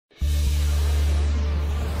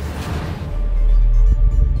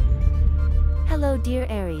dear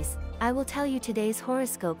Aries, I will tell you today's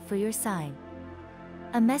horoscope for your sign.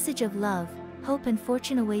 A message of love, hope and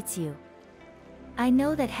fortune awaits you. I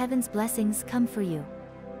know that heaven's blessings come for you.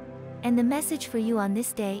 And the message for you on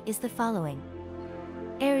this day is the following.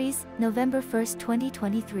 Aries, November 1st,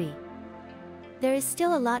 2023. There is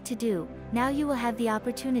still a lot to do. Now you will have the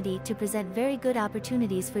opportunity to present very good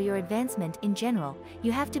opportunities for your advancement in general.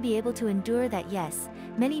 You have to be able to endure that. Yes,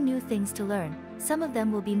 many new things to learn. Some of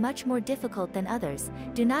them will be much more difficult than others.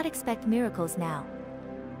 Do not expect miracles now.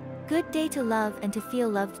 Good day to love and to feel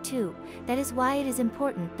loved too. That is why it is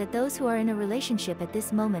important that those who are in a relationship at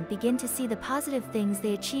this moment begin to see the positive things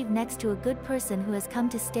they achieve next to a good person who has come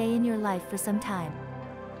to stay in your life for some time.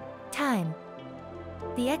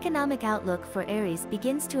 The economic outlook for Aries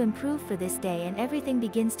begins to improve for this day and everything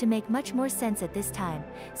begins to make much more sense at this time,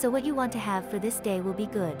 so what you want to have for this day will be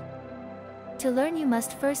good. To learn you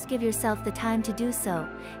must first give yourself the time to do so.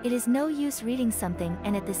 It is no use reading something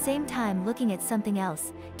and at the same time looking at something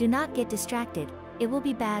else. Do not get distracted, it will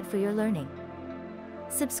be bad for your learning.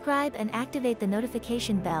 Subscribe and activate the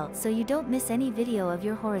notification bell so you don't miss any video of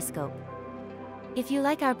your horoscope. If you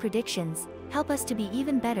like our predictions, help us to be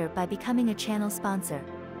even better by becoming a channel sponsor.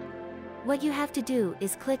 What you have to do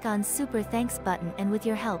is click on Super Thanks button and with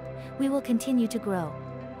your help, we will continue to grow.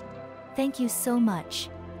 Thank you so much.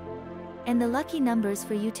 And the lucky numbers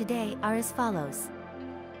for you today are as follows.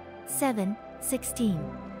 7, 16,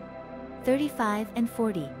 35 and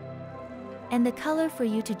 40. And the color for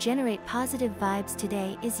you to generate positive vibes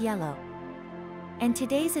today is yellow. And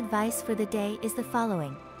today's advice for the day is the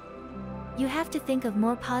following. You have to think of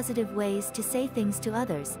more positive ways to say things to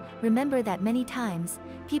others. Remember that many times,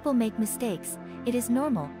 people make mistakes. It is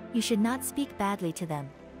normal, you should not speak badly to them.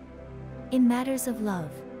 In matters of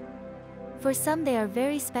love. For some they are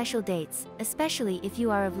very special dates, especially if you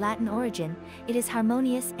are of Latin origin, it is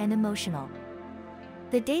harmonious and emotional.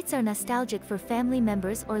 The dates are nostalgic for family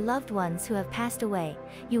members or loved ones who have passed away.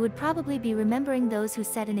 You would probably be remembering those who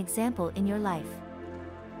set an example in your life.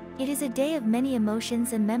 It is a day of many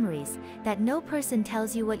emotions and memories, that no person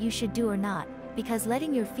tells you what you should do or not, because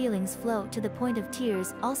letting your feelings flow to the point of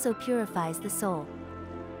tears also purifies the soul.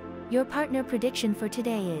 Your partner prediction for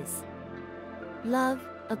today is love,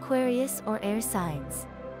 Aquarius or air signs.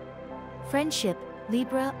 Friendship,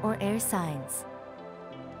 Libra or air signs.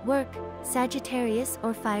 Work, Sagittarius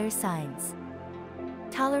or fire signs.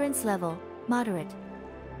 Tolerance level, moderate.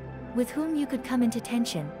 With whom you could come into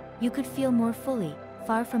tension, you could feel more fully,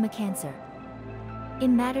 far from a Cancer.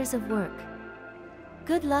 In matters of work.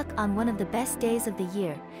 Good luck on one of the best days of the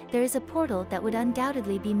year. There is a portal that would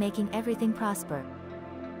undoubtedly be making everything prosper.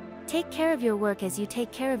 Take care of your work as you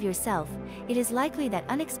take care of yourself. It is likely that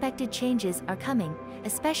unexpected changes are coming,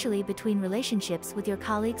 especially between relationships with your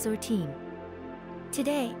colleagues or team.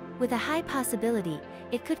 Today, with a high possibility,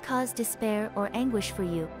 it could cause despair or anguish for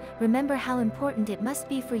you. Remember how important it must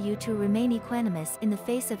be for you to remain equanimous in the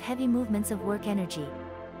face of heavy movements of work energy.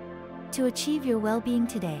 To achieve your well-being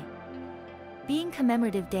today. Being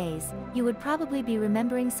commemorative days, you would probably be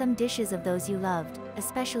remembering some dishes of those you loved,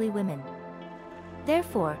 especially women.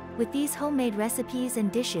 Therefore, with these homemade recipes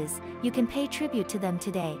and dishes, you can pay tribute to them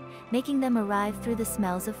today, making them arrive through the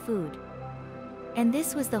smells of food. And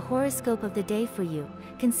this was the horoscope of the day for you.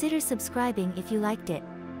 Consider subscribing if you liked it.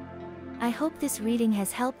 I hope this reading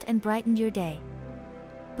has helped and brightened your day.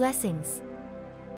 Blessings.